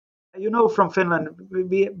From Finland,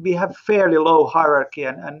 we have fairly low hierarchy,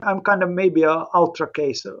 and I'm kind of maybe a ultra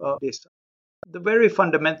case of this. The very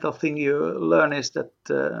fundamental thing you learn is that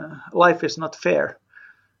life is not fair.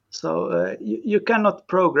 So you cannot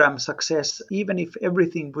program success. Even if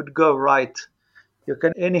everything would go right, you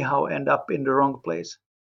can anyhow end up in the wrong place.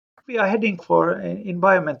 We are heading for an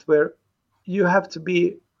environment where you have to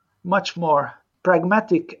be much more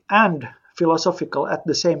pragmatic and philosophical at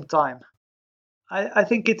the same time. I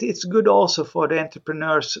think it's good also for the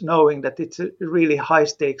entrepreneurs knowing that it's a really high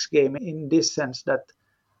stakes game in this sense that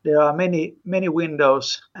there are many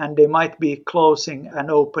windows and they might be closing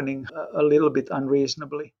and opening a little bit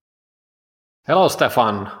unreasonably. Hello,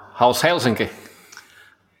 Stefan. How's Helsinki?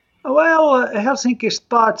 Well, Helsinki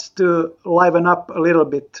starts to liven up a little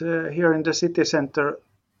bit here in the city center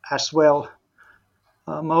as well.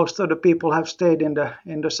 Most of the people have stayed in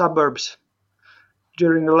the suburbs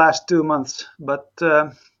during the last 2 months, but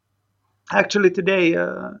actually today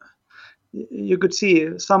you could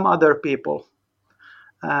see some other people,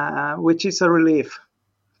 which is a relief,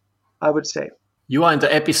 I would say. You are in the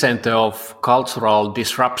epicenter of cultural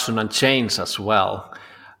disruption and change as well.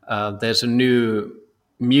 There's a new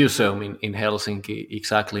museum in Helsinki,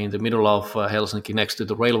 exactly in the middle of Helsinki, next to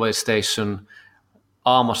the railway station,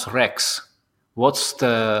 Amos Rex. What's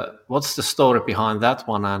the story behind that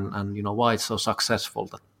one, and why it's so successful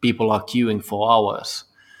that people are queuing for hours?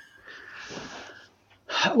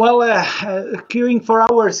 Well, queuing for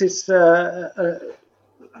hours is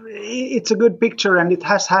it's a good picture, and it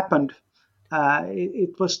has happened.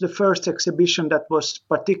 It was the first exhibition that was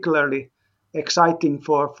particularly exciting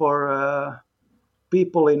for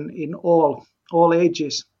people in all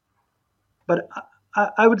ages. But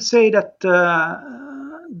I would say that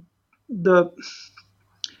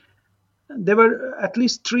there were at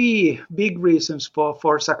least 3 big reasons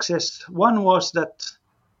for success. One was that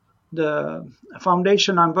the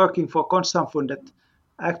foundation I'm working for, Konstsamfundet,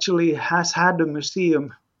 actually has had a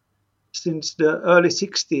museum since the early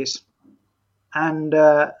 60s. And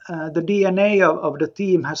the DNA of the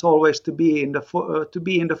team has always to be in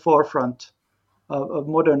the forefront of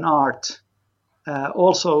modern art,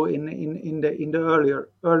 also in the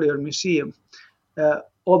earlier museum.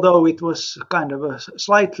 Although it was kind of a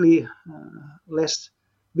slightly less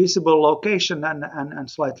visible location and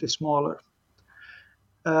slightly smaller.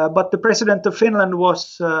 But the president of Finland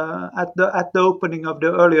was at the opening of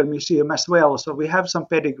the earlier museum as well, so we have some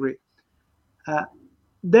pedigree.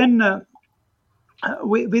 Then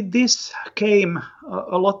with this came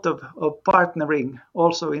a lot of partnering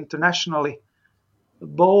also internationally,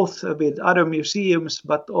 both with other museums,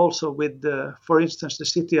 but also with, for instance, the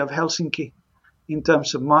city of Helsinki in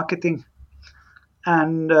terms of marketing.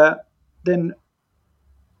 And then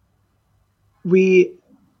we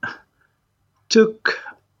took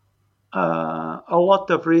a lot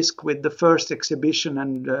of risk with the first exhibition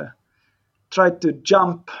and tried to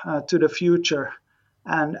jump to the future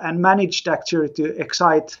and managed actually to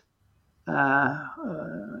excite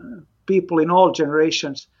people in all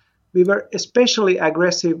generations. We were especially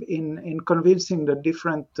aggressive in convincing the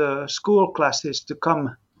different school classes to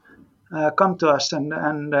come to us, and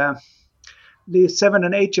the 7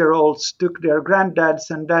 and 8-year-olds took their granddads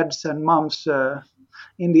and dads and moms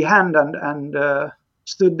in the hand and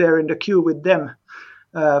stood there in the queue with them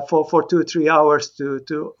for 2-3 hours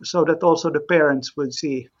to so that also the parents would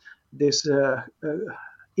see this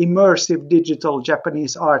immersive digital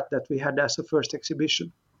Japanese art that we had as a first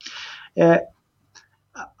exhibition.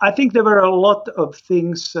 I think there were a lot of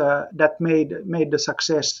things that made the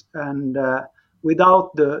success, and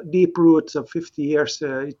without the deep roots of 50 years,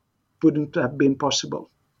 it wouldn't have been possible.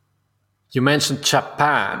 You mentioned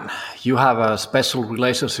Japan. You have a special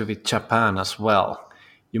relationship with Japan as well.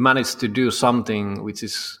 You managed to do something which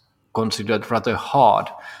is considered rather hard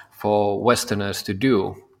for Westerners to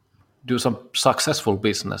do some successful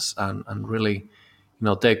business and really,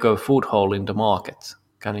 take a foothold in the market.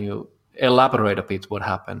 Can you elaborate a bit what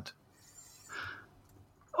happened?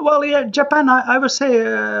 Well, yeah, Japan, I would say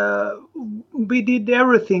we did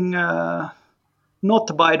everything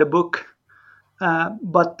not by the book,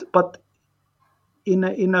 but in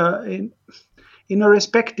a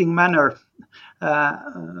respecting manner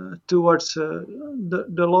towards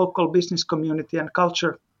the local business community and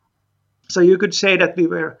culture. So you could say that we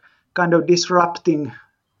were kind of disrupting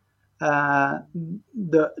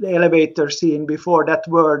the elevator scene before that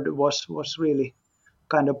word was really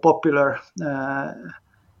kind of popular.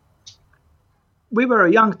 We were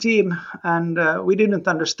a young team, and we didn't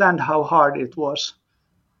understand how hard it was.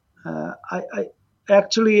 I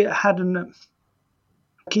actually had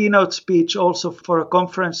keynote speech also for a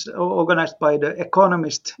conference organized by the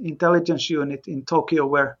Economist Intelligence Unit in Tokyo,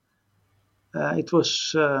 where it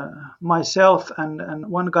was myself and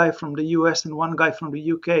one guy from the US and one guy from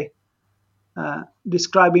the UK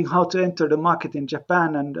describing how to enter the market in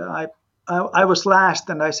Japan. And I was last,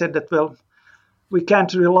 and I said that, well, we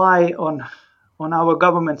can't rely on our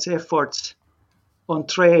government's efforts on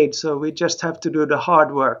trade, so we just have to do the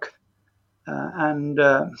hard work. And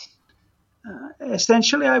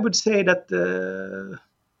essentially, I would say that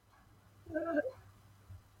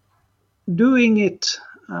doing it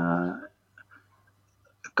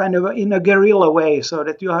kind of in a guerrilla way, so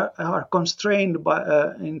that you are constrained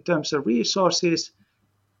by in terms of resources,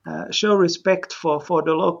 show respect for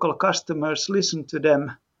the local customers, listen to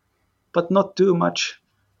them, but not too much.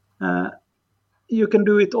 You can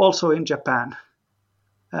do it also in Japan,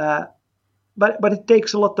 but it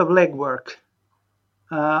takes a lot of legwork.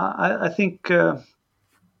 I think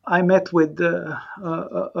I met with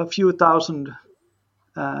a few thousand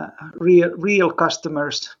real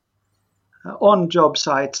customers on job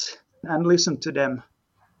sites and listened to them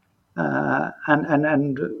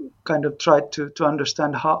and kind of tried to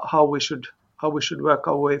understand how we should work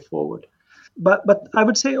our way forward. But I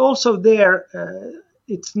would say also there,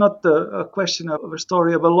 it's not a question of a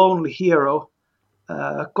story of a lonely hero.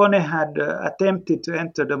 Kone had attempted to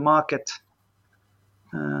enter the market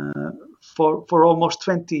for almost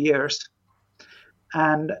 20 years.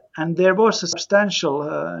 And there was a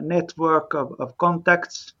substantial network of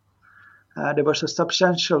contacts. There was a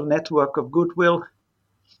substantial network of goodwill,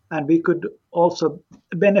 and we could also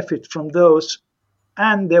benefit from those.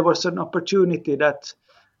 And there was an opportunity that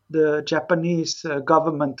the Japanese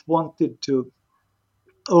government wanted to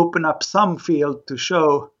open up some field to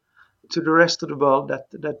show to the rest of the world that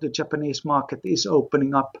the Japanese market is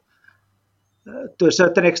opening up. To a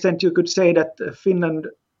certain extent, you could say that Finland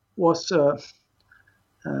was a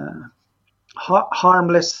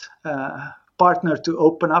harmless partner to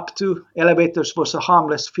open up to. Elevators was a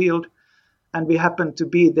harmless field, and we happened to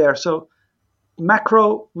be there. So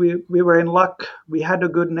macro, we were in luck. We had a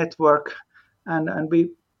good network, and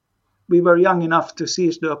we were young enough to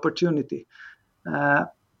seize the opportunity.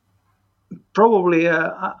 Probably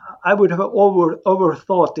I would have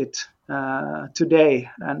overthought it today,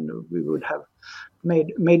 and we would have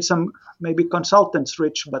made some maybe consultants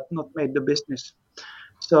rich, but not made the business.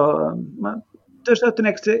 So to a certain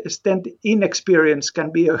extent, inexperience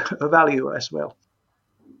can be a value as well.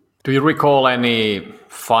 Do you recall any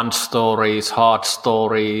fun stories, hard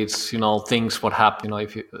stories, things what happen?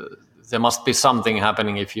 If you, there must be something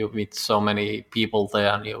happening if you meet so many people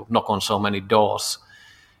there and you knock on so many doors.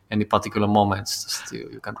 Any particular moments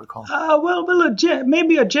you can recall?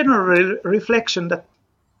 Maybe a general reflection that,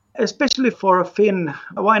 especially for a Finn,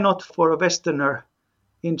 why not for a Westerner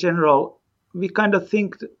in general, we kind of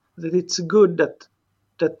think that it's good that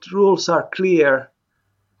rules are clear,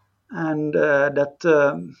 and that,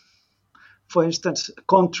 for instance,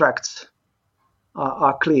 contracts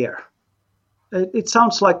are clear. It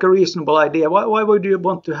sounds like a reasonable idea. Why would you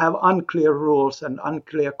want to have unclear rules and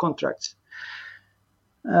unclear contracts?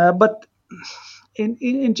 But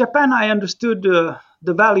in Japan, I understood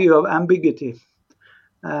the value of ambiguity,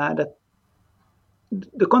 that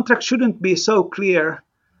the contract shouldn't be so clear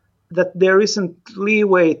that there isn't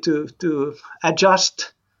leeway to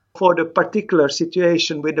adjust for the particular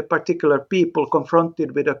situation with the particular people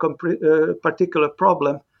confronted with a particular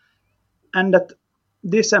problem, and that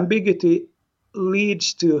this ambiguity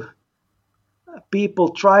leads to people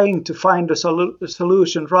trying to find a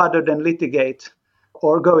solution rather than litigate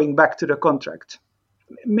or going back to the contract.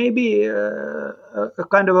 Maybe a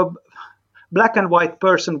kind of a black and white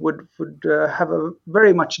person would have a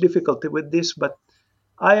very much difficulty with this, but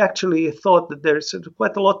I actually thought that there's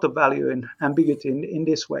quite a lot of value in ambiguity in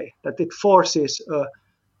this way, that it forces a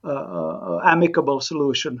amicable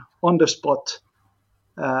solution on the spot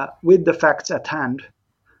with the facts at hand,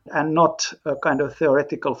 and not a kind of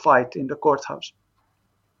theoretical fight in the courthouse.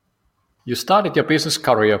 You started your business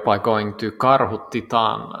career by going to Karhut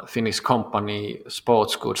Titan, Finnish company,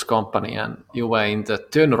 sports goods company, and you were in the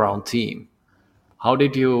turnaround team. How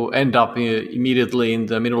did you end up immediately in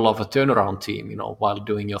the middle of a turnaround team, while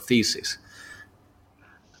doing your thesis?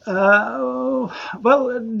 Well,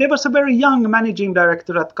 there was a very young managing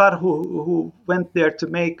director at Karhu who went there to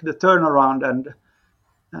make the turnaround, and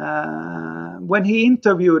when he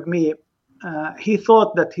interviewed me, he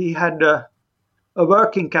thought that he had a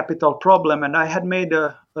working capital problem, and I had made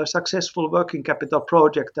a successful working capital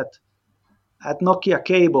project at Nokia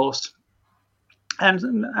Cables,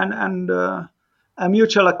 and a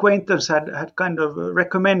mutual acquaintance had kind of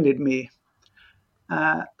recommended me.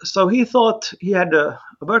 So he thought he had a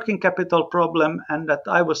working capital problem and that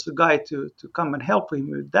I was the guy to come and help him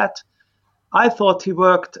with that. I thought he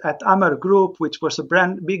worked at Amer Group, which was a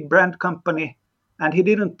big brand company, and he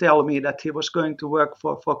didn't tell me that he was going to work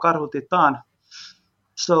for Karhu Titan.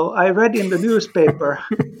 So I read in the newspaper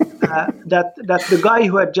that the guy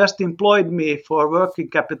who had just employed me for working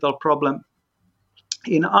capital problem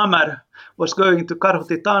in Amer was going to Karhu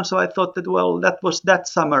Titan. So I thought that, well, that was that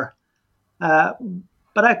summer.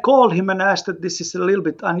 But I called him and asked that this is a little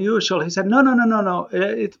bit unusual. He said, no.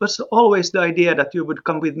 It was always the idea that you would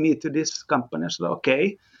come with me to this company. So,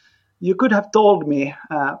 okay, you could have told me.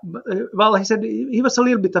 Well, he said he was a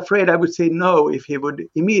little bit afraid I would say no if he would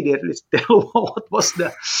immediately tell what was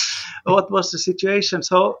the situation.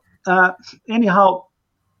 So anyhow,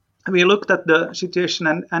 we looked at the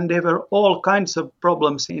situation and there were all kinds of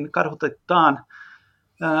problems in Karhu Titan.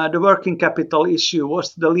 The working capital issue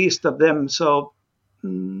was the least of them. So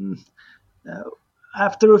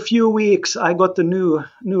after a few weeks, I got a new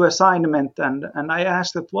assignment, and I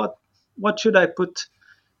asked that what should I put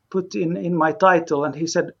in my title, and he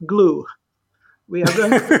said glue. We are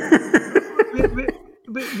going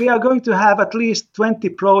we are going to have at least 20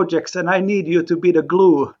 projects, and I need you to be the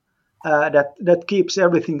glue that keeps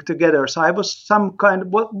everything together. So I was some kind of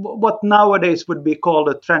what nowadays would be called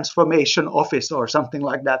a transformation office or something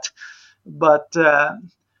like that. But there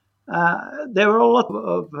were a lot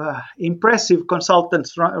of impressive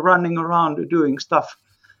consultants running around doing stuff,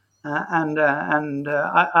 and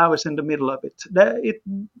I was in the middle of it. It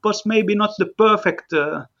was maybe not the perfect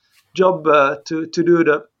job to do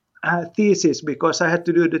the thesis, because I had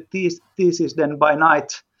to do the thesis then by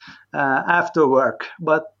night after work,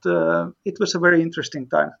 but it was a very interesting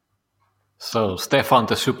time. So Stefan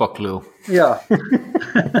the super glue. Yeah.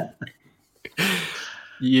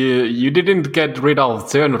 You didn't get rid of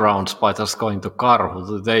turnarounds by just going to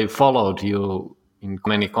Karhu. They followed you in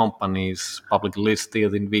many companies, publicly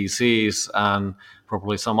listed in VCs, and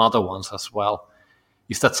probably some other ones as well.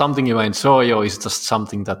 Is that something you enjoy, or is it just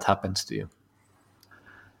something that happens to you?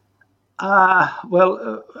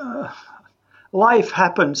 Life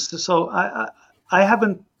happens. So I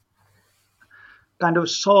haven't kind of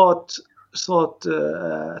sought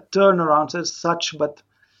turnarounds as such, but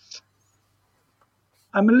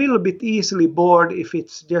I'm a little bit easily bored if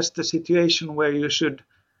it's just a situation where you should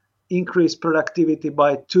increase productivity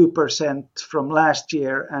by 2% from last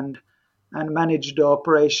year and manage the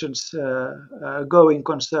operations going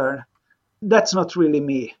concern. That's not really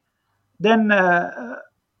me. Then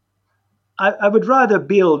I would rather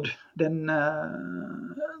build than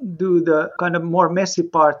do the kind of more messy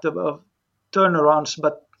part of turnarounds.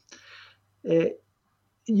 But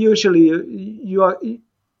usually you are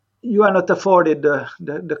not afforded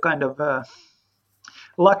the kind of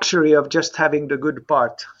luxury of just having the good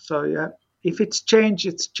part. So yeah, if it's change,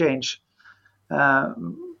 it's change.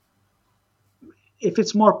 If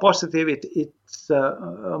it's more positive, it's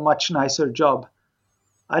a much nicer job.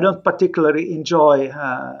 I don't particularly enjoy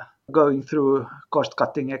going through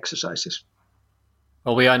cost-cutting exercises.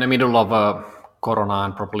 Well, we are in the middle of Corona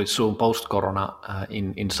and probably soon post-Corona,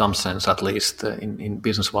 in some sense, at least in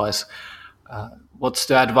business-wise. What's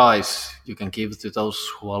the advice you can give to those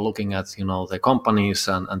who are looking at, their companies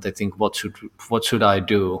and they think, what should I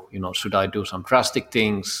do? Should I do some drastic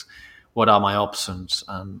things? What are my options?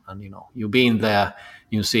 And you've been there,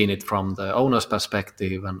 you've seen it from the owner's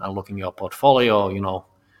perspective and looking at your portfolio.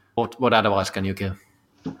 What advice can you give?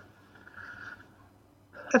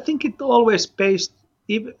 I think it always pays,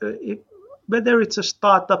 whether it's a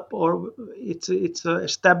startup or it's an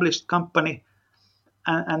established company,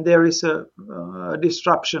 and there is a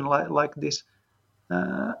disruption like this.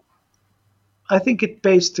 I think it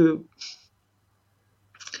pays to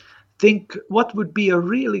think what would be a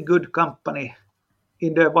really good company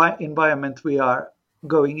in the environment we are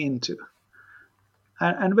going into.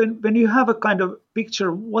 And when you have a kind of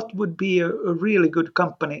picture, what would be a really good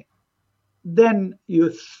company, then you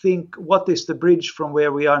think, what is the bridge from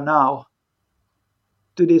where we are now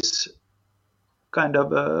to this kind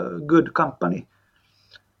of a good company?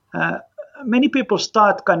 Many people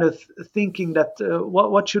start kind of thinking that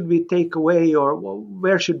what should we take away, or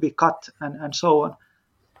where should we cut, and so on.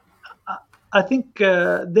 I think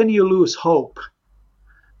then you lose hope.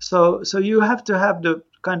 So you have to have the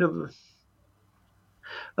kind of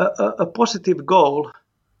a positive goal.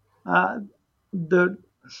 The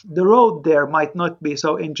road there might not be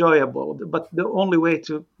so enjoyable, but the only way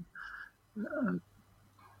to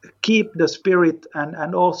keep the spirit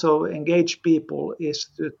and also engage people is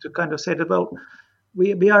to kind of say that, well,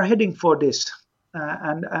 we are heading for this,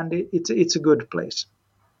 and it's a good place.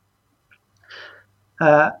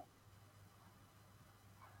 Uh,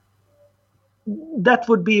 that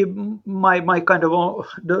would be my kind of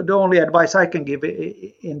the only advice I can give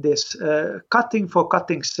in this. Cutting for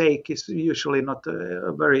cutting's sake is usually not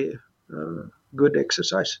a very good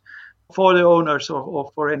exercise for the owners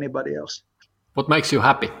or for anybody else. What makes you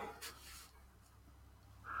happy?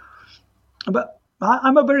 But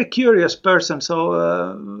I'm a very curious person,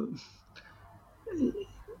 so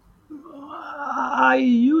I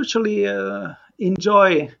usually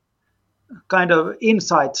enjoy kind of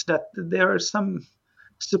insights that there are some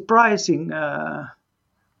surprising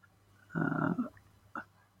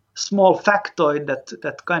small factoid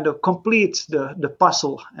that kind of completes the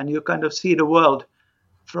puzzle, and you kind of see the world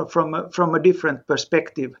from a different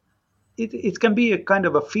perspective. It can be a kind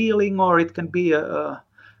of a feeling, or it can be a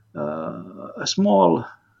small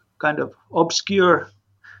kind of obscure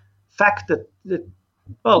fact that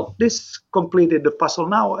well, this completed the puzzle.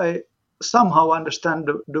 Now I somehow understand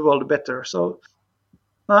the world better. So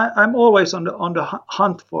I'm always on the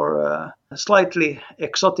hunt for slightly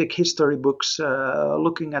exotic history books,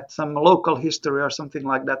 looking at some local history or something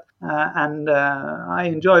like that, and I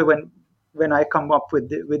enjoy when I come up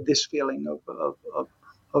with this feeling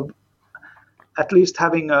of at least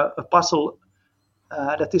having a puzzle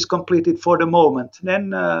that is completed for the moment.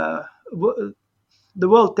 Then the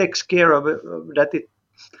world takes care of it, that it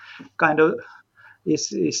kind of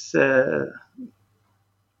is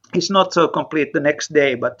not so complete the next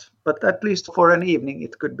day, but at least for an evening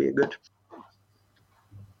it could be good.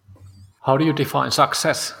 How do you define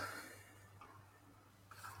success?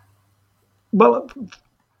 Well,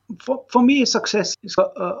 for me, success is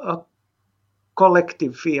a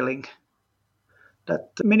collective feeling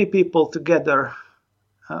that many people together,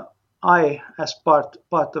 I as part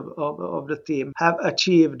of the team, have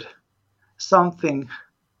achieved something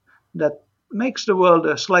that makes the world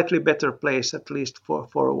a slightly better place, at least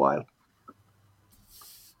for a while.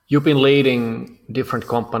 You've been leading different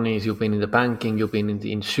companies. You've been in the banking. You've been in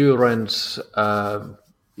the insurance.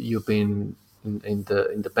 You've been in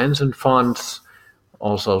the pension funds.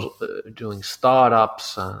 Also doing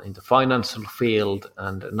startups in the financial field,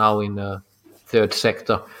 and now in the third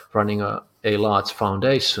sector, running a large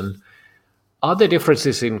foundation. Are there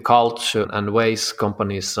differences in culture and ways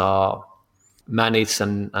companies are managed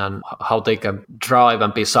and how they can drive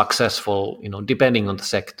and be successful, depending on the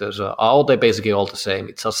sectors? Are they basically all the same?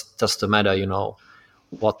 It's just a matter,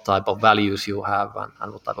 what type of values you have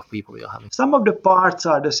and what type of people you're having. Some of the parts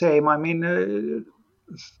are the same. I mean,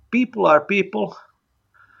 people are people.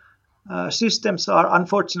 Systems are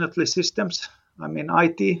unfortunately systems. I mean,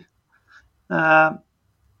 IT.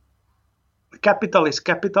 Capital is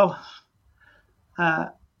capital.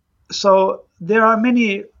 So there are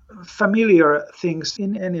many familiar things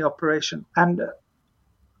in any operation, and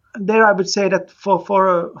there I would say that for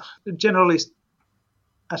a generalist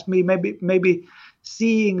as me, maybe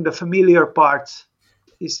seeing the familiar parts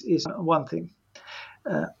is one thing.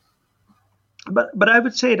 But I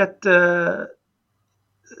would say that the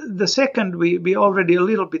second we already a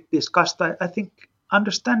little bit discussed. I think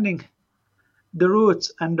understanding the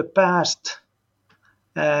roots and the past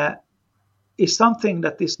is something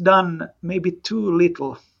that is done maybe too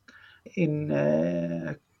little in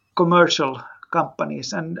commercial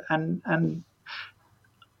companies, and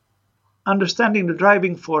understanding the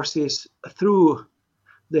driving forces through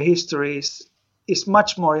the histories is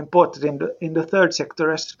much more important in the third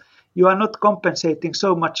sector, as you are not compensating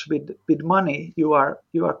so much with money. You are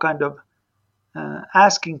kind of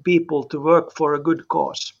asking people to work for a good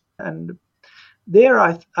cause, and there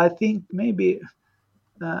I think maybe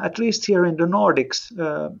at least here in the Nordics,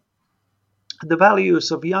 the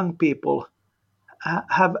values of young people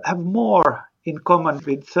have more in common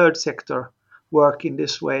with third sector work in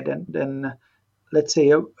this way than let's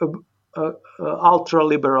say a ultra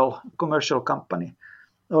liberal commercial company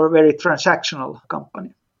or a very transactional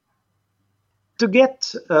company. To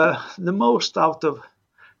get the most out of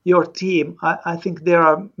your team, I think there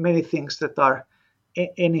are many things that are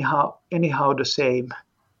anyhow the same.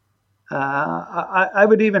 I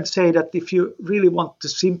would even say that if you really want to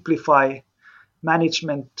simplify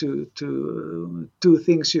management to two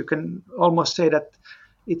things, you can almost say that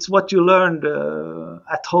it's what you learned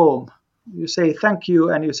at home. You say thank you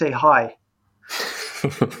and you say hi.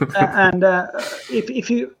 And if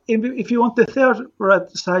you want to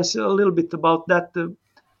theorize a little bit about that,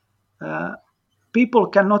 people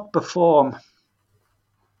cannot perform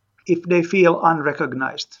if they feel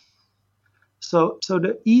unrecognized. So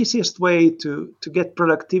the easiest way to get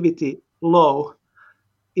productivity low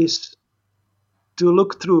is to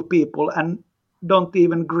look through people and don't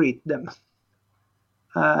even greet them.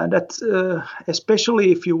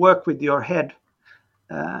 especially if you work with your head,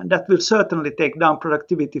 that will certainly take down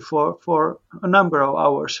productivity for a number of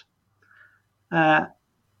hours.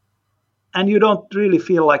 And you don't really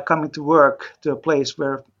feel like coming to work to a place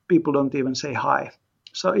where people don't even say hi.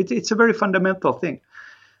 So it's a very fundamental thing.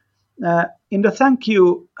 In the thank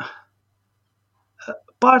you,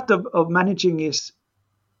 part of managing is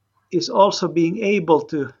also being able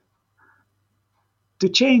to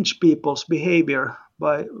change people's behavior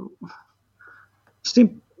by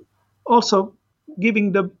also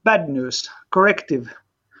giving the bad news, corrective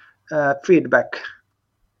feedback.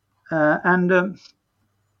 And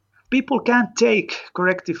people can't take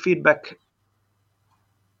corrective feedback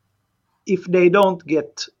if they don't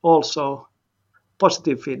get also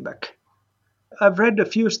positive feedback. I've read a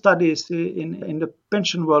few studies in the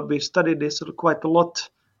pension world. We studied this quite a lot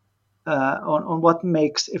on what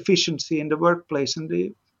makes efficiency in the workplace. And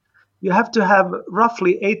you have to have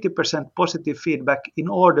roughly 80% positive feedback in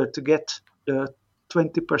order to get the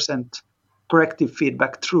 20% corrective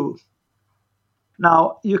feedback through.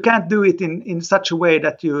 Now, you can't do it in such a way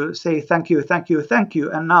that you say thank you, thank you, thank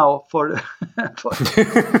you, and now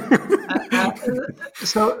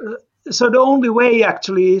so the only way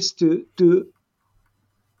actually is to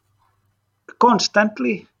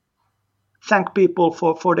constantly thank people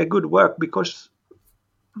for their good work, because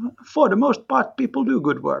for the most part people do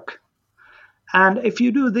good work. And if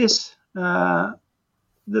you do this, the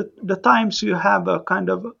times you have a kind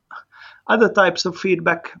of other types of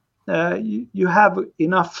feedback, you have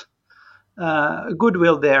enough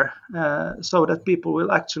goodwill there so that people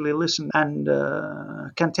will actually listen and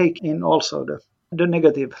can take in also the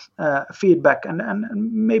negative feedback and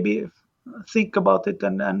maybe think about it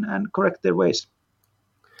and correct their ways.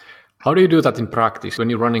 How do you do that in practice when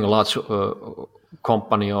you're running a large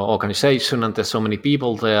company or organization and there's so many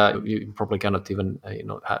people there? You probably cannot even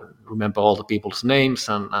remember all the people's names.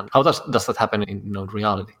 And how does that happen in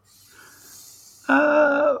reality?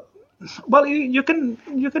 Well, you can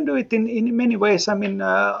do it in many ways. I mean,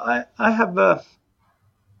 I have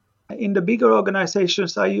in the bigger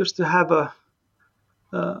organizations, I used to have a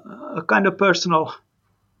kind of personal,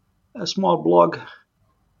 a small blog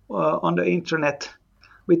on the internet.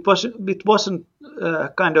 It wasn't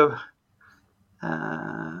kind of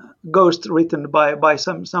ghost written by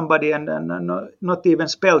somebody and not even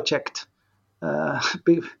spell checked.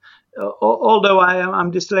 Although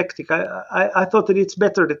I'm dyslexic, I thought that it's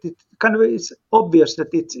better that it kind of is obvious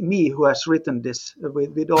that it's me who has written this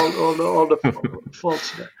with all the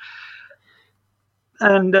faults there.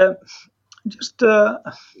 And just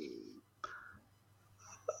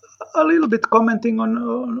a little bit commenting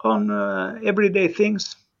on everyday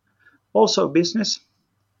things, also business.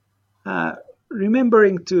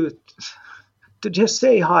 Remembering to just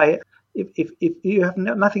say hi. If you have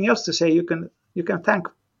nothing else to say, you can thank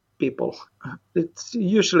people. It's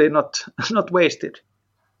usually not wasted.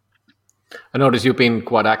 I notice you've been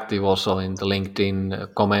quite active also in the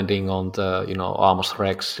LinkedIn, commenting on the Amos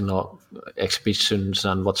Rex exhibitions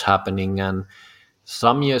and what's happening. And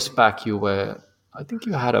some years back, I think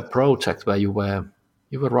you had a project where you were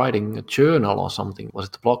writing a journal or something. Was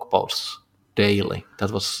it the blog posts daily?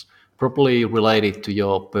 That was probably related to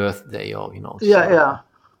your birthday or Yeah.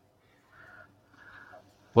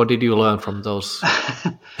 What did you learn from those?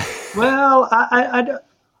 Well,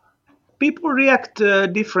 people react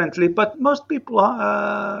differently, but most people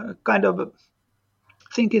kind of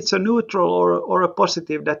think it's a neutral or a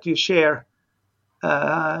positive that you share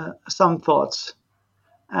some thoughts.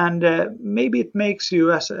 And maybe it makes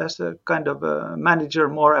you as a kind of a manager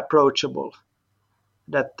more approachable,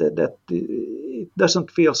 that it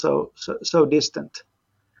doesn't feel so distant.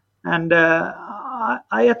 And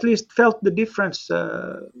I at least felt the difference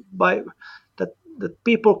by that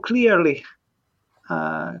people clearly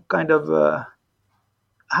kind of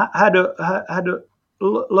had a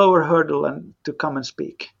lower hurdle and to come and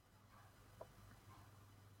speak.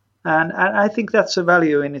 And I think that's a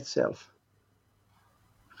value in itself.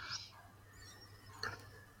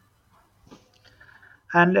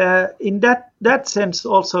 And in that sense,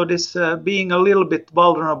 also this being a little bit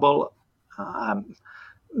vulnerable,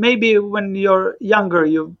 maybe when you're younger,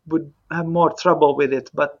 you would have more trouble with it.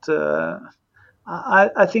 But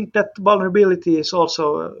I think that vulnerability is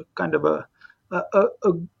also kind of a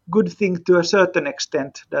good thing to a certain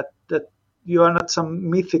extent, that you are not some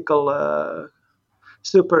mythical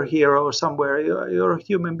superhero somewhere. You're a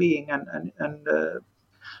human being, and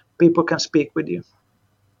people can speak with you.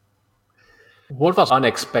 What was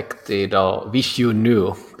unexpected or wish you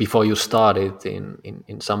knew before you started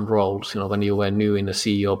in some roles, when you were new in the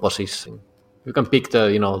CEO position? You can pick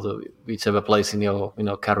the whichever place in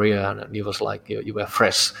your career, and it was like you were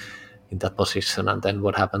fresh in that position, and then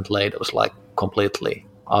what happened later was like completely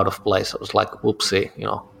out of place. It was like whoopsie.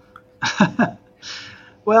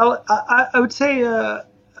 Well, I would say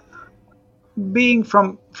being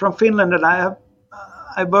from Finland, and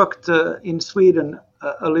I worked in Sweden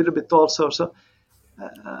a little bit also. So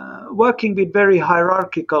working with very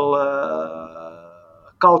hierarchical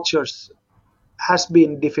cultures has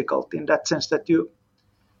been difficult in that sense that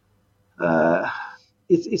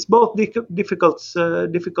it's both difficult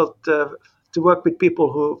to work with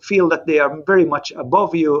people who feel that they are very much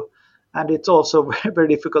above you, and it's also very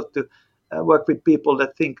difficult to work with people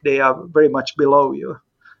that think they are very much below you.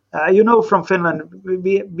 From Finland,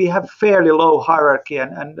 we have fairly low hierarchy,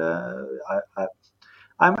 and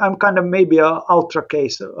I'm kind of maybe an ultra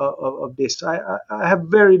case of this. I have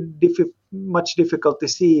very much difficulty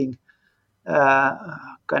seeing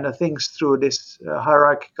kind of things through this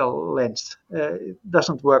hierarchical lens. It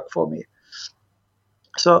doesn't work for me.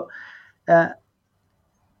 So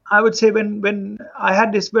I would say when I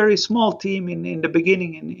had this very small team in the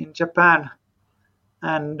beginning in Japan,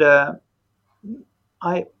 and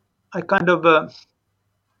I kind of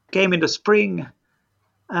came in the spring,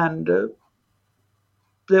 and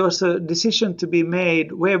there was a decision to be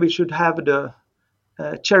made where we should have the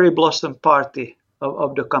cherry blossom party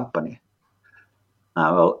of the company.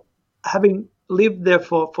 Well, having lived there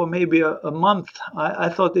for maybe a month, I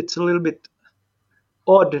thought it's a little bit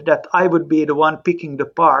odd that I would be the one picking the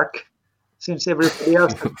park, since everybody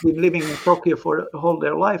else has been living in Tokyo for whole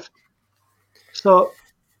their life. So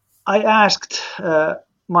I asked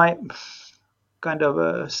my kind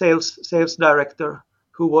of sales director,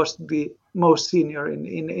 who was the most senior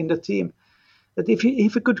in the team, that if he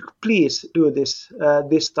could please do this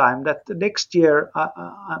time, that next year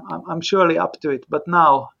I'm surely up to it, but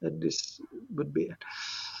now this would be it.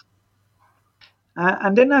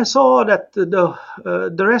 And then I saw that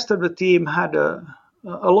the rest of the team had a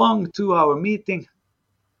long 2-hour meeting,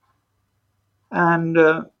 and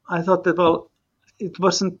I thought that, well, it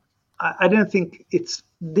wasn't. I didn't think it's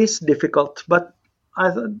this difficult, but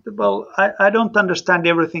I thought, well, I don't understand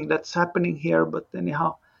everything that's happening here, but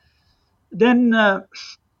anyhow. Then the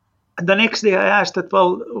next day I asked that,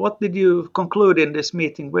 well, what did you conclude in this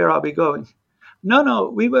meeting? Where are we going? No,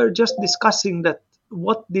 we were just discussing that.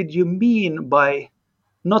 What did you mean by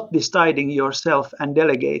not deciding yourself and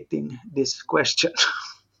delegating this question?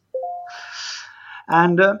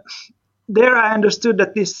 And there I understood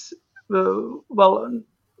that this,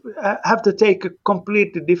 have to take a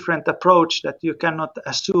completely different approach, that you cannot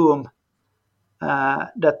assume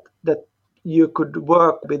that you could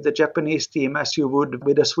work with the Japanese team as you would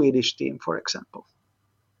with a Swedish team, for example.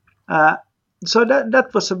 So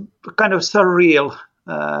that was a kind of surreal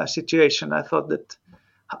situation. I thought that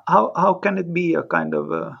how can it be a kind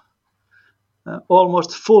of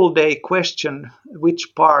almost full day question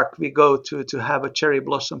which park we go to have a cherry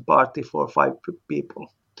blossom party for 5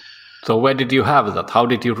 people? So where did you have that? How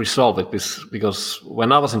did you resolve it? Because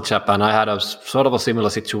when I was in Japan, I had a sort of a similar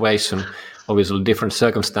situation, obviously different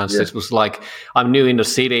circumstances. Yeah. It was like, I'm new in the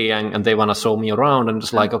city and they want to show me around, and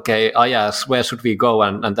it's like, okay, I ask, where should we go?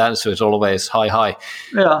 And the answer is always hi.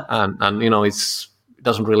 Yeah. And it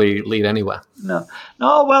doesn't really lead anywhere. No.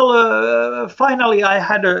 Well, finally I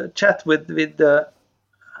had a chat with the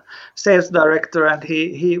sales director, and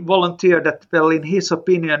he volunteered that, well, in his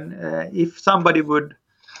opinion, if somebody would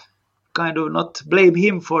kind of not blame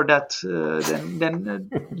him for that, then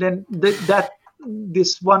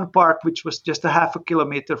this one park, which was just a half a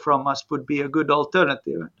kilometer from us, would be a good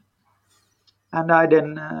alternative. And I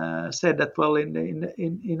then said that, well,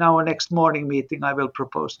 in our next morning meeting, I will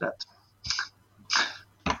propose that.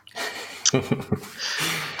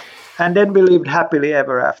 And then we lived happily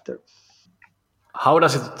ever after. How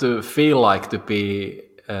does it feel like to be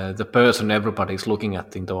the person everybody's looking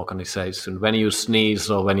at in the organization? When you sneeze,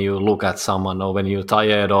 or when you look at someone, or when you're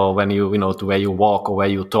tired, or when you to where you walk, or where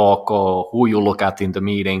you talk, or who you look at in the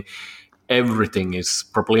meeting, everything is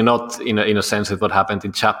probably not in a sense of what happened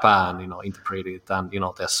in Japan, interpreted, and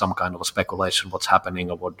there's some kind of a speculation what's happening,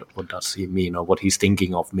 or what does he mean, or what he's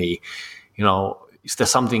thinking of me. Is there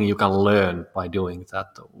something you can learn by doing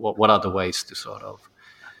that? What are the ways to sort of?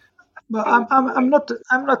 Well, I'm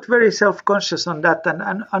not very self-conscious on that,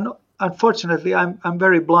 and unfortunately I'm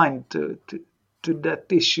very blind to that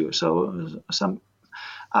issue. So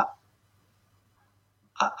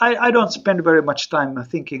I don't spend very much time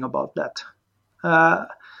thinking about that,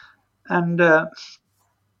 and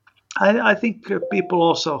I think people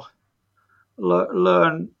also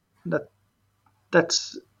learn that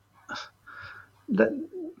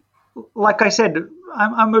like I said,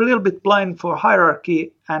 I'm a little bit blind for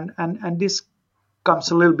hierarchy, and this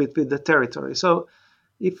comes a little bit with the territory. So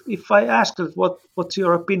if I ask that what's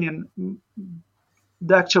your opinion,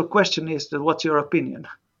 the actual question is that what's your opinion,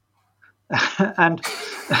 and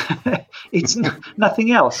it's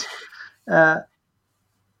nothing else. Uh,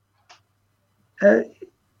 uh,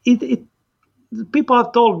 it people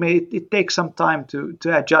have told me it takes some time to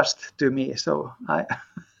adjust to me, so I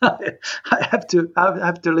I have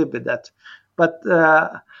to live with that. But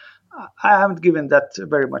I haven't given that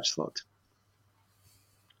very much thought.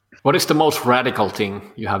 What is the most radical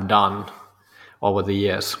thing you have done over the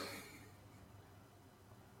years?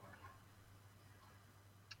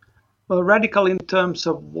 Well, radical in terms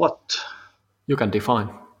of what? You can define.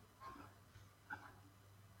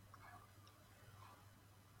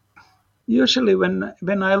 Usually,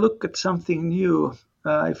 when I look at something new,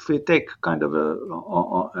 if we take kind of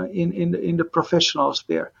in the professional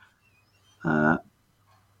sphere, uh,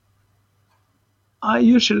 I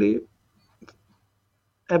usually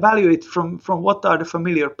evaluate from what are the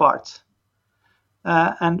familiar parts,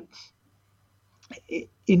 and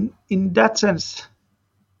in that sense,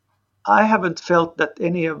 I haven't felt that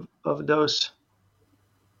any of those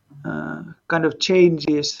kind of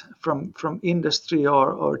changes from industry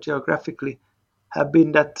or geographically have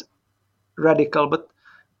been that radical. But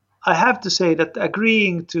I have to say that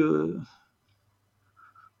agreeing to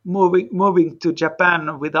moving to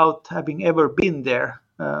Japan without having ever been there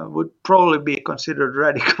would probably be considered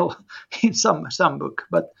radical in some book.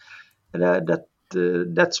 But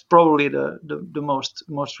that's probably the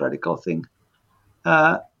most radical thing.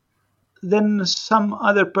 Uh, then some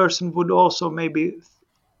other person would also maybe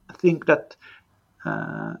think that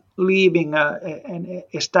leaving an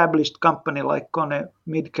established company like Kone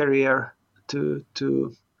mid-career to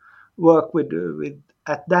work with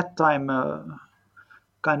at that time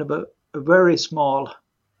kind of a very small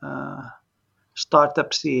uh,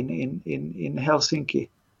 startup scene in Helsinki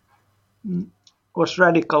was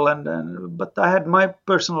radical, and but I had my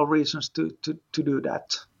personal reasons to do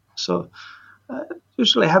that. So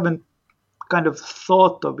usually haven't kind of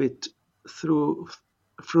thought of it through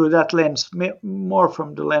that lens, more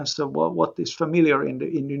from the lens of what is familiar in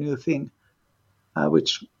the new thing,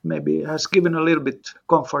 which maybe has given a little bit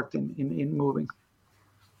comfort in moving.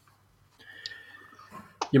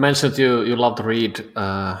 You mentioned you love to read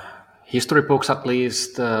history books at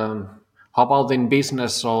least. How about in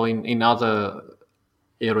business or in other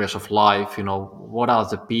areas of life? What are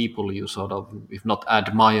the people you sort of, if not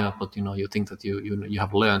admire, but you think that you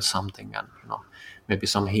have learned something, and maybe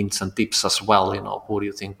some hints and tips as well. Who do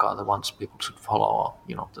you think are the ones people should follow,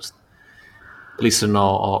 or just listen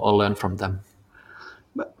or learn from them?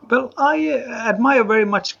 Well, I admire very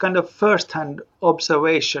much kind of first-hand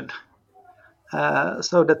observation,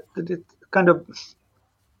 so that it kind of.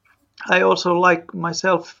 I also like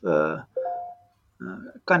myself, kind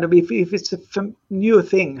of if it's a new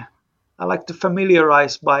thing, I like to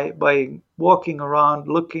familiarize by walking around,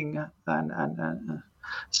 looking and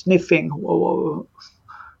sniffing or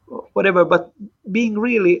whatever, but being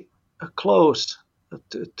really close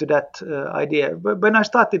to that idea. But when I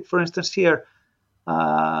started, for instance, here,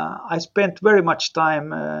 I spent very much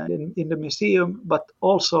time in the museum, but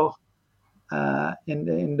also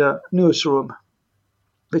in the newsroom,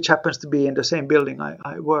 which happens to be in the same building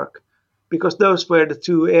I work, because those were the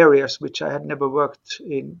two areas which I had never worked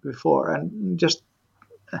in before, and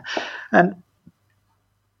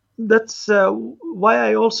that's why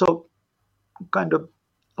I also kind of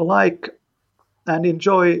like and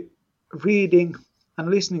enjoy reading and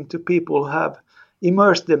listening to people who have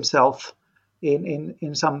immersed themselves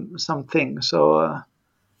in something. So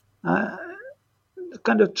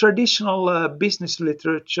kind of traditional business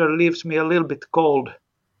literature leaves me a little bit cold.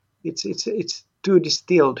 It's too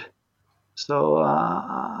distilled. So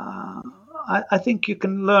I think you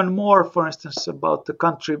can learn more, for instance, about the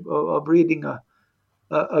country of reading a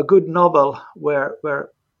good novel where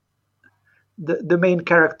the main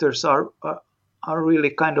characters are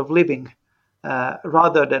really kind of living,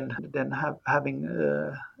 rather than having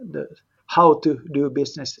the how to do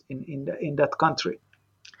business in that country.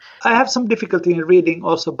 I have some difficulty in reading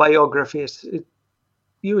also biographies. It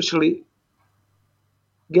usually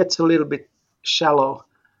gets a little bit shallow.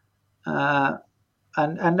 Uh,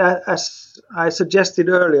 and as I suggested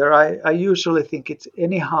earlier, I usually think it's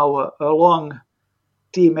anyhow a long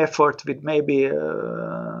team effort with maybe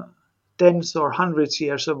tens or hundreds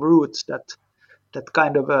years of roots that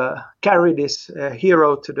kind of carry this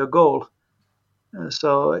hero to the goal.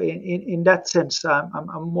 So in that sense,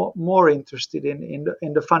 I'm more interested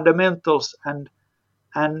in the fundamentals and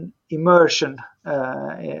and immersion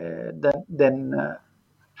than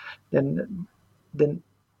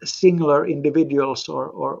singular individuals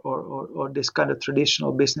or this kind of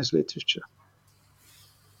traditional business literature.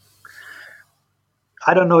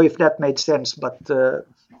 I don't know if that made sense, but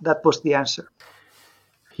that was the answer.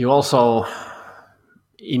 You also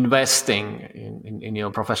investing in your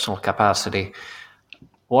professional capacity.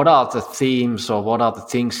 What are the themes or what are the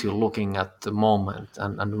things you're looking at the moment,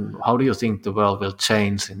 and how do you think the world will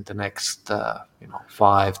change in the next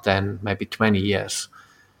 5, 10, maybe 20 years?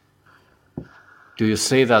 Do you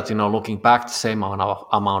see that, looking back the same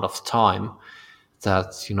amount of time,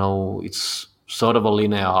 that, it's sort of a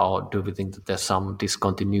linear, or do we think that there's some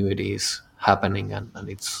discontinuities happening and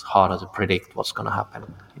it's harder to predict what's going to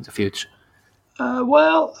happen in the future?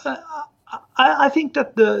 I think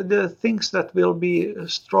that the things that will be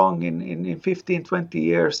strong in 15, 20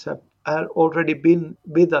 years have already been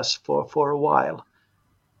with us for a while.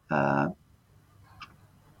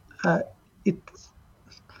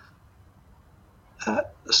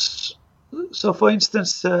 So, for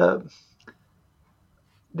instance,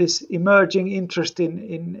 this emerging interest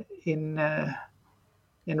in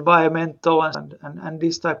environmental and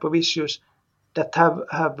these type of issues that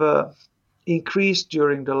have increased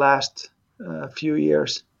during the last few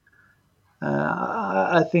years,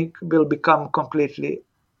 I think will become completely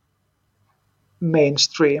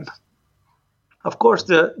mainstream. Of course,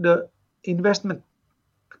 the investment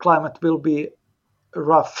climate will be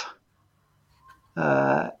rough.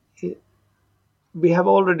 We have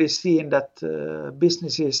already seen that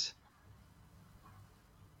businesses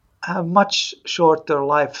have much shorter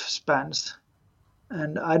lifespans,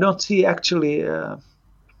 and I don't see actually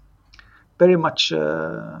very much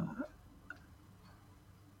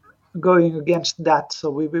going against that. So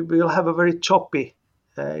we will have a very choppy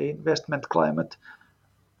investment climate,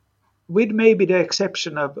 with maybe the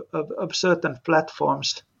exception of certain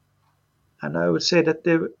platforms. And I would say that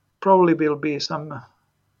there probably will be some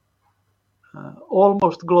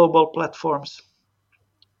almost global platforms,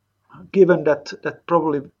 given that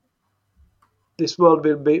probably this world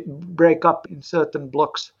will break up in certain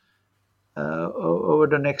blocks over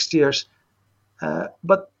the next years.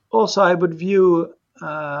 But also I would view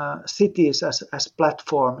cities as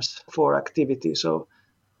platforms for activity. So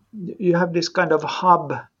you have this kind of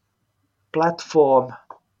hub platform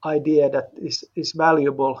idea that is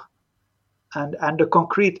valuable, and the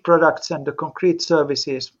concrete products and the concrete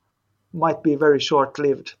services might be very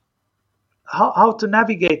short-lived. How to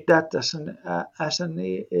navigate that as an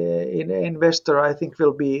investor, I think,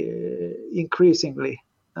 will be increasingly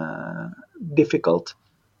difficult.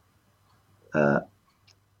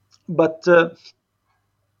 But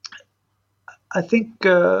I think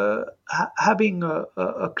having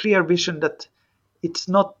a clear vision that it's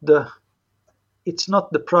not the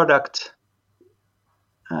product,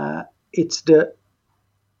 it's the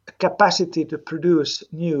capacity to produce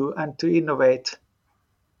new and to innovate,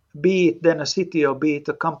 be it then a city or be it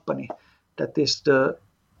a company, that is the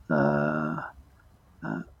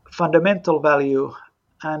fundamental value.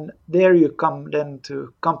 And there you come then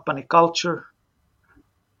to company culture,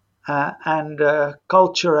 and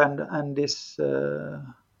culture and this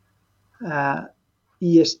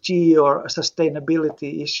ESG or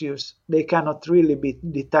sustainability issues, they cannot really be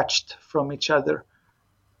detached from each other.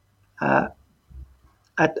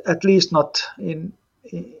 At least not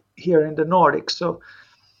here in the Nordics. So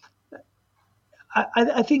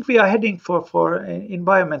I think we are heading for an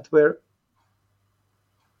environment where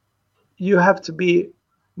you have to be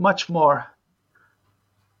much more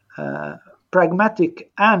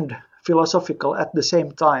pragmatic and philosophical at the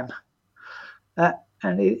same time,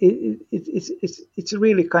 and it's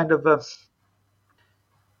really kind of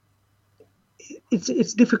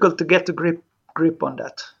it's difficult to get a grip on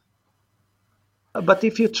that. But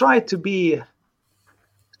if you try to be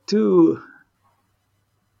too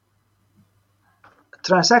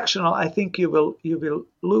transactional, I think you will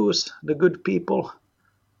lose the good people.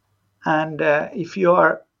 And if you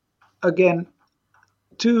are again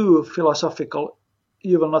too philosophical,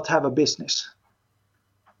 you will not have a business.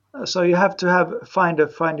 So you have to find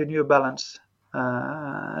a new balance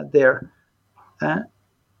there.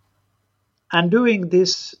 And doing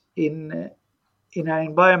this in an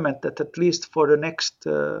environment that at least for the next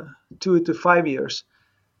 2 to 5 years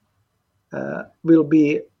will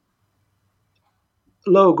be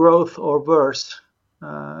low growth or worse,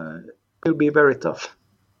 will be very tough.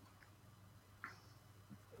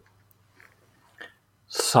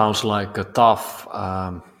 Sounds like a tough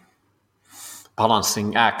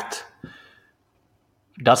balancing act.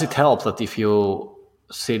 Does it help that if you're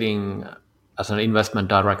sitting as an investment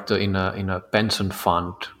director in a pension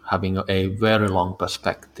fund, having a very long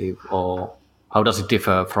perspective, or how does it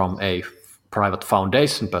differ from a private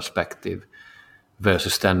foundation perspective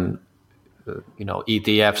versus then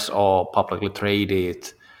ETFs or publicly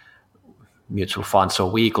traded mutual funds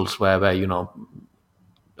or vehicles where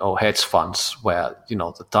or hedge funds where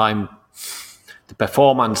the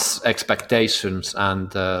performance expectations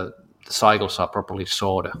and the cycles are properly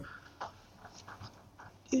shorter?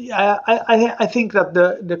 Yeah, I think that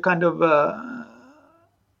the kind of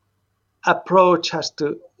approach has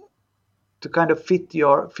to kind of fit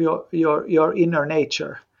your inner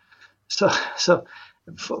nature. So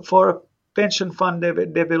for a pension fund,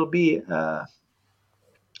 there will be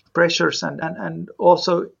pressures and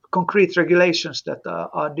also concrete regulations that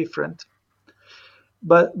are different.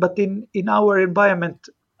 But in our environment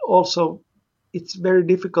also, it's very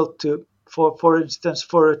difficult to, for instance,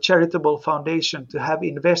 for a charitable foundation to have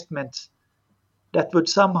investments that would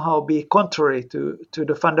somehow be contrary to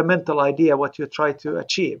the fundamental idea what you try to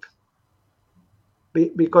achieve.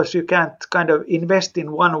 Because you can't kind of invest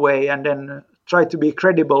in one way and then try to be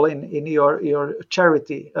credible in your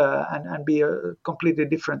charity and be a completely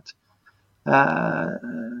different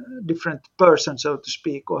person, so to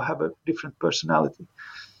speak, or have a different personality.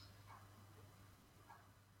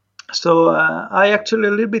 So I actually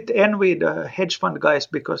a little bit envy the hedge fund guys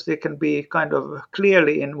because they can be kind of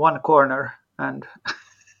clearly in one corner and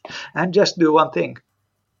and just do one thing.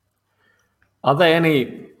 Are there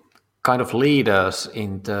any kind of leaders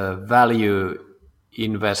in the value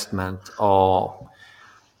investment or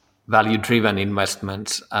value-driven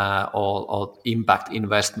investments or impact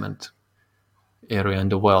investment area in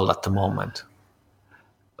the world at the moment?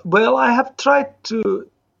 Well, I have tried to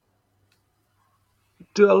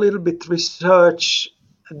do a little bit research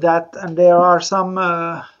that, and there are some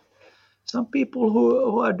people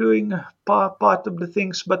who are doing part of the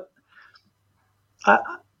things, but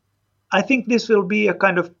I think this will be a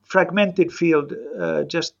kind of fragmented field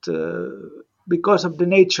just because of the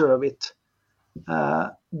nature of it.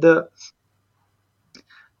 The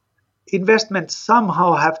investments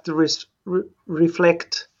somehow have to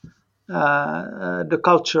reflect the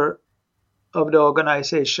culture of the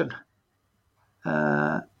organization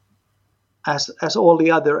as all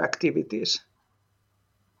the other activities.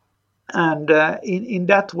 And in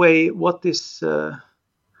that way, what is the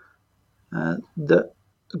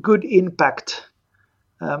good impact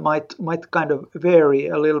might kind of vary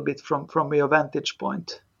a little bit from your vantage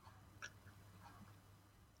point.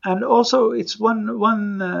 And also, it's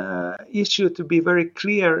one issue to be very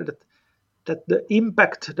clear that the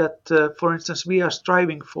impact that, for instance, we are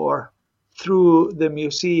striving for through the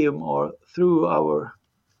museum or through our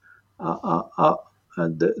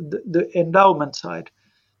the endowment side,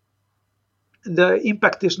 the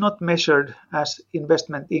impact is not measured as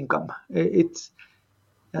investment income. It's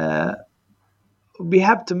we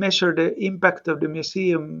have to measure the impact of the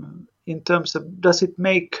museum in terms of, does it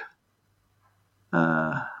make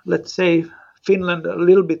let's say Finland a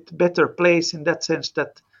little bit better place in that sense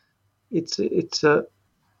that it's a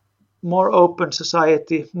more open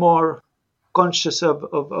society, more conscious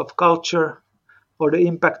of culture or the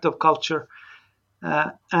impact of culture,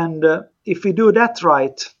 and if we do that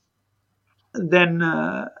right, then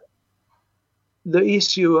the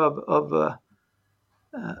issue of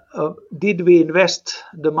did we invest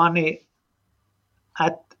the money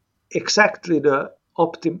at exactly the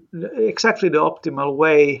optimal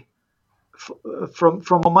way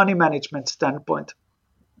from a money management standpoint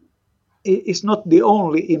is not the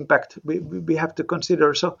only impact we have to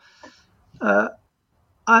consider. So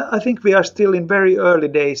I think we are still in very early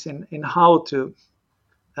days in how to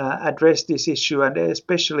address this issue, and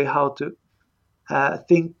especially how to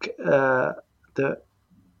think the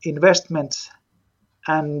investments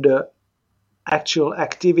and actual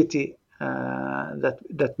activity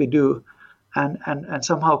that we do and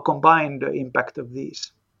somehow combine the impact of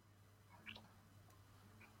these.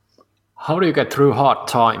 How do you get through hard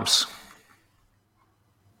times?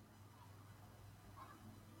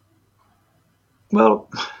 Well,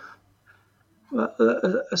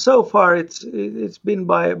 so far it's been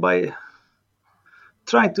by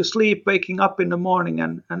trying to sleep, waking up in the morning,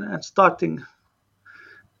 and starting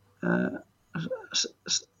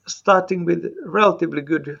with relatively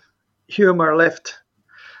good humor left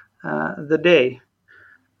the day.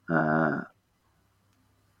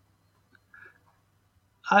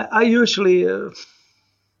 I usually,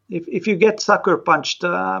 if you get sucker punched,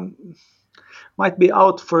 might be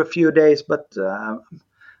out for a few days, but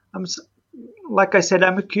I'm, like I said,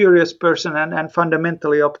 I'm a curious person and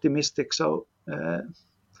fundamentally optimistic, so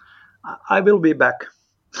I will be back.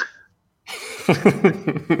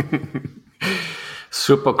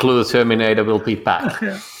 Super Glue Terminator will be back.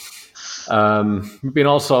 Yeah. We've been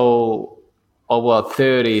also over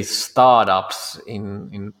 30 startups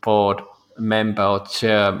in board member or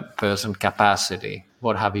chairperson capacity.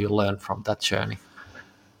 What have you learned from that journey?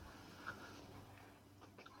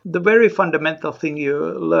 The very fundamental thing you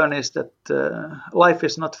learn is that life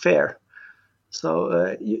is not fair.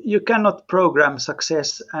 So you cannot program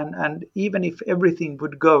success, and even if everything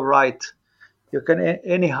would go right, you can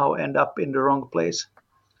anyhow end up in the wrong place.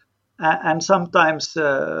 And sometimes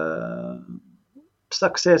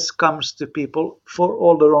success comes to people for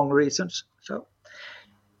all the wrong reasons. So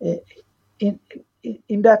in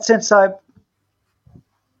in that sense, I've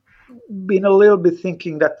been a little bit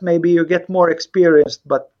thinking that maybe you get more experienced,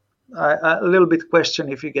 but I a little bit question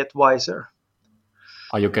if you get wiser.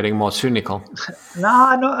 Are you getting more cynical? No,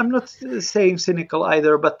 I'm not saying cynical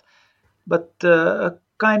either, but a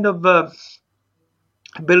kind of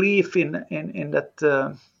belief in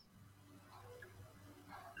that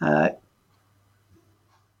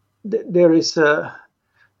there is a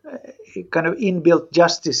kind of inbuilt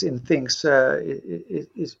justice in things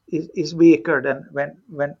is weaker than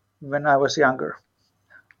when I was younger.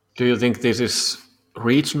 Do you think this is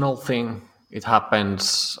regional thing? It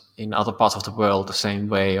happens in other parts of the world the same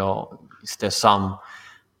way, or is there some,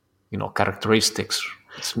 characteristics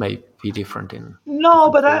that may be different in? No,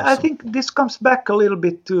 but fields? I think this comes back a little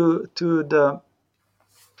bit to the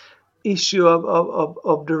issue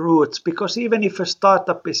of the roots, because even if a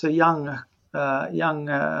startup is a young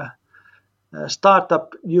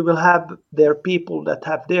startup, you will have their people that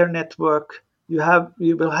have their network.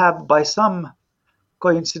 You will have by some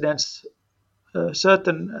coincidence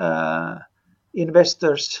certain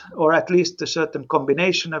investors, or at least a certain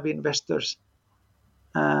combination of investors.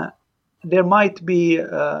 There might be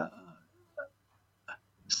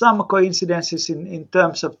some coincidences in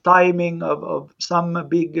terms of timing of some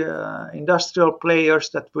big industrial players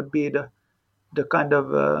that would be the kind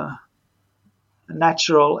of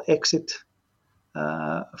natural exit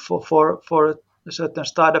for a certain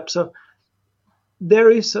startup. So there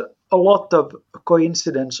is a lot of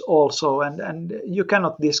coincidence also, and you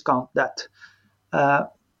cannot discount that.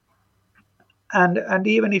 And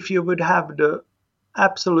even if you would have the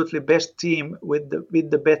absolutely best team with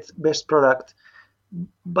the best product,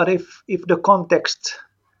 but if the context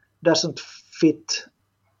doesn't fit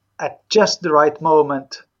at just the right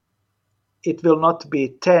moment, it will not be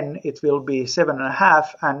 10, it will be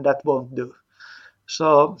 7.5, and that won't do.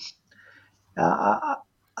 So I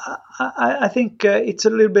think it's a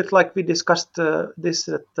little bit like we discussed this,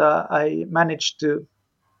 that I managed to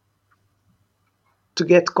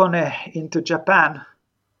get Kone into Japan.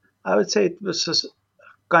 I would say it was a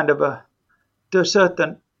kind of to a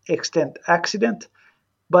certain extent accident,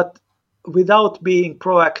 but without being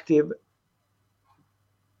proactive,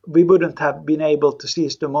 we wouldn't have been able to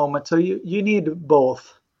seize the moment. So you need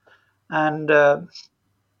both. And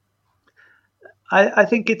I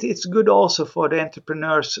think it's good also for the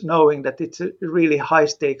entrepreneurs knowing that it's a really high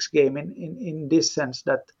stakes game in this sense,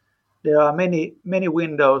 that there are many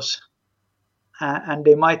windows, and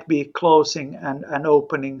they might be closing and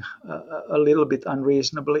opening a little bit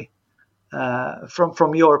unreasonably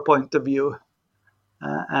from your point of view,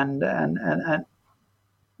 and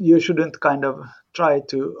you shouldn't kind of try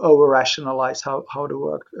to over rationalize how the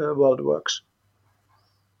world works.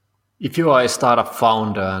 If you are a startup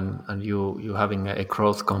founder and you having a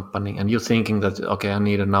growth company, and you're thinking that, okay, I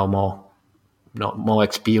need now more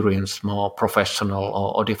experience, more professional,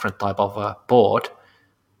 or different type of board,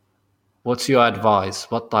 what's your advice?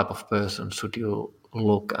 What type of person should you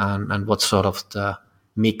look, and what sort of the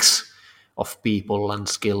mix of people and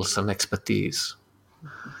skills and expertise?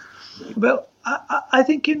 Well, I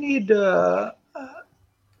think you need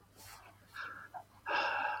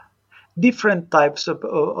different types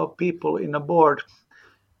of people in a board,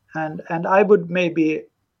 and I would maybe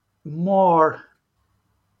more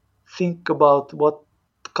think about what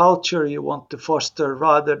culture you want to foster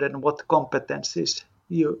rather than what competencies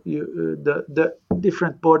the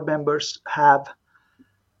different board members have.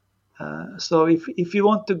 So if you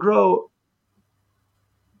want to grow,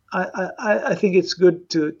 I think it's good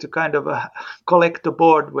to kind of collect a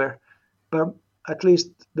board where at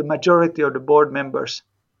least the majority of the board members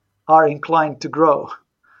are inclined to grow.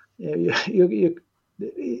 It's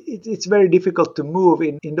very difficult to move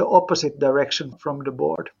in the opposite direction from the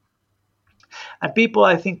board. And people,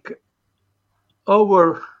 I think,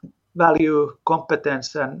 overvalue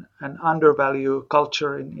competence and undervalue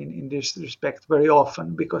culture in this respect very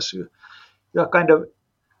often, because you are kind of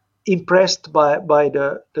impressed by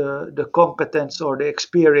the competence or the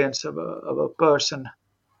experience of a person,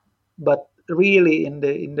 but really in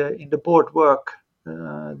the board work,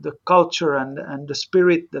 the culture and the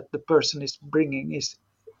spirit that the person is bringing is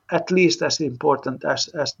at least as important as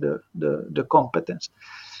the competence.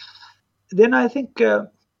 Then I think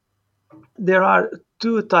there are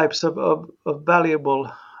two types of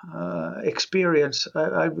valuable experience.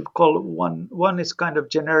 I would call one is kind of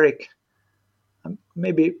generic,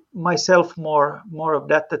 maybe myself more of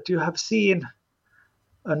that you have seen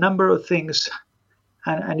a number of things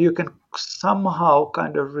and you can somehow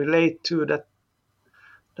kind of relate to that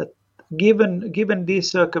given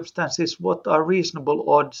these circumstances, what are reasonable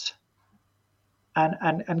odds,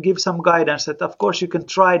 and give some guidance that of course you can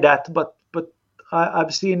try that, but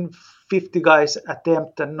I've seen 50 guys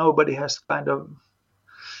attempt and nobody has kind of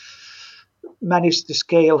managed to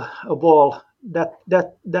scale a ball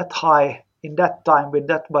that high in that time with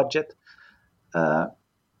that budget.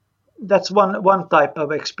 That's one type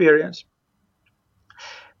of experience.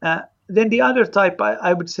 Then the other type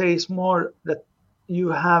I would say is more that you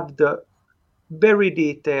have the very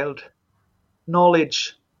detailed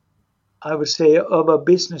knowledge, I would say, of a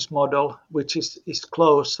business model which is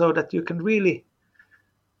close, so that you can really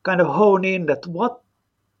kind of hone in that what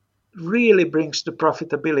really brings the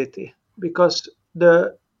profitability, because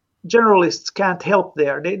the generalists can't help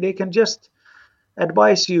there. They can just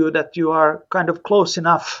advise you that you are kind of close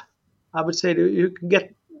enough. I would say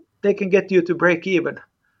they can get you to break even,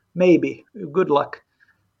 maybe, good luck.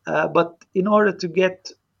 But in order to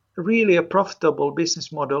get really a profitable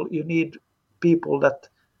business model, you need people that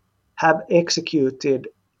have executed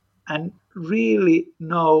and really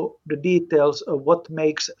know the details of what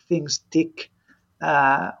makes things tick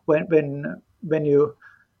when you,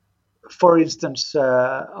 for instance,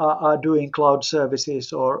 are doing cloud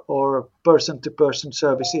services or person-to-person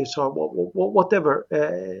services or whatever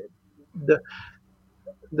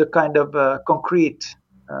the kind of concrete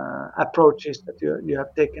approaches that you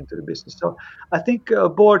have taken to the business. So I think a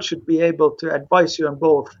board should be able to advise you on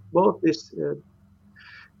both these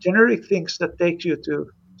generic things that take you to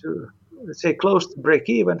let's say close to break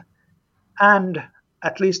even, and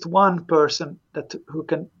at least one person who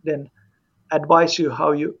can then advise you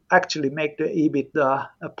how you actually make the EBITDA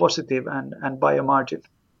positive and by a margin.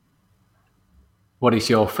 What is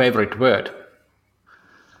your favorite word?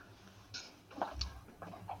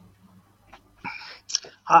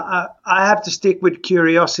 I have to stick with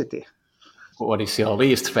curiosity. What is your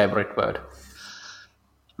least favorite word?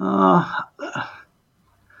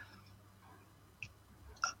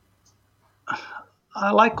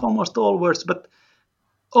 I like almost all words, but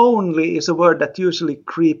only is a word that usually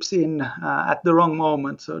creeps in at the wrong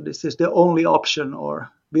moment. So this is the only option, or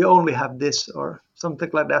we only have this, or something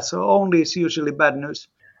like that. So only is usually bad news.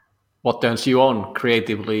 What turns you on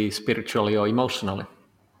creatively, spiritually, or emotionally?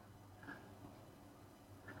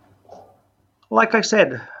 Like I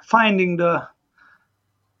said, finding the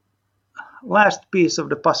last piece of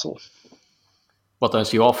the puzzle. What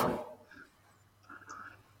turns you off?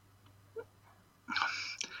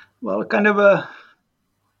 Well, kind of a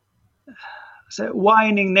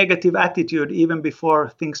whining negative attitude even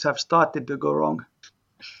before things have started to go wrong.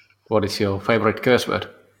 What is your favorite curse word?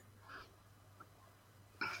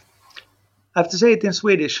 I have to say it in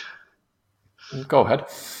Swedish. Go ahead.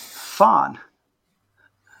 Fan.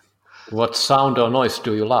 What sound or noise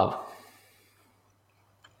do you love?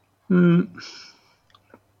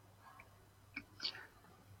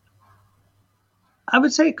 I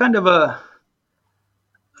would say kind of a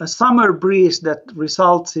summer breeze that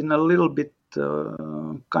results in a little bit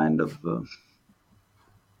kind of a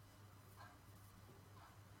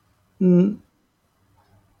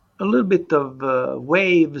little bit of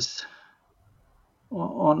waves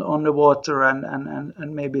on the water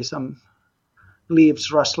and maybe some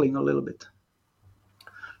leaves rustling a little bit.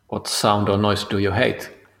 What sound or noise do you hate?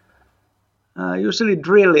 Usually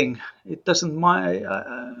drilling. It doesn't mind.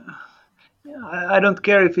 I don't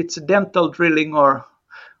care if it's dental drilling or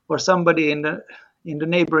somebody in the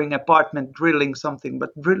neighboring apartment drilling something, but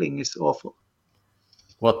drilling is awful.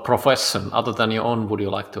 What profession other than your own would you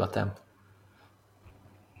like to attempt?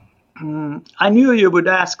 I knew you would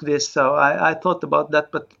ask this, so I thought about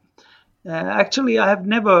that, but actually I have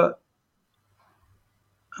never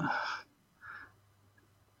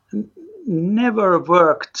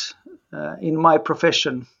worked in my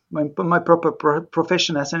profession, my proper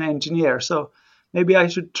profession as an engineer, so maybe I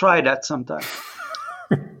should try that sometime.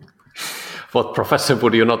 What profession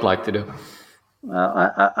would you not like to do?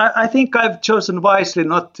 I think I've chosen wisely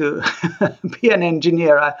not to be an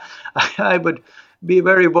engineer. I would be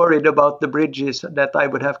very worried about the bridges that I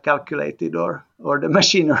would have calculated or the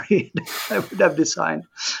machinery that I would have designed.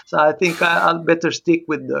 So I think I'll better stick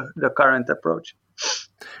with the current approach.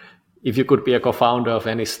 If you could be a co-founder of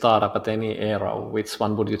any startup at any era, which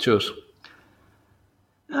one would you choose?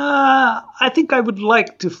 I think I would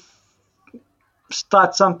like to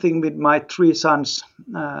start something with my 3 sons,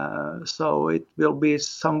 so it will be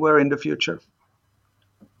somewhere in the future.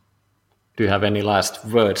 Do you have any last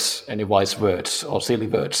words, any wise words or silly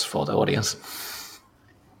words for the audience?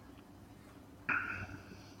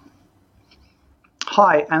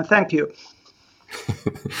 Hi, and thank you.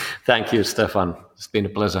 Thank you, Stefan. It's been a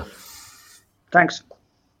pleasure. Thanks.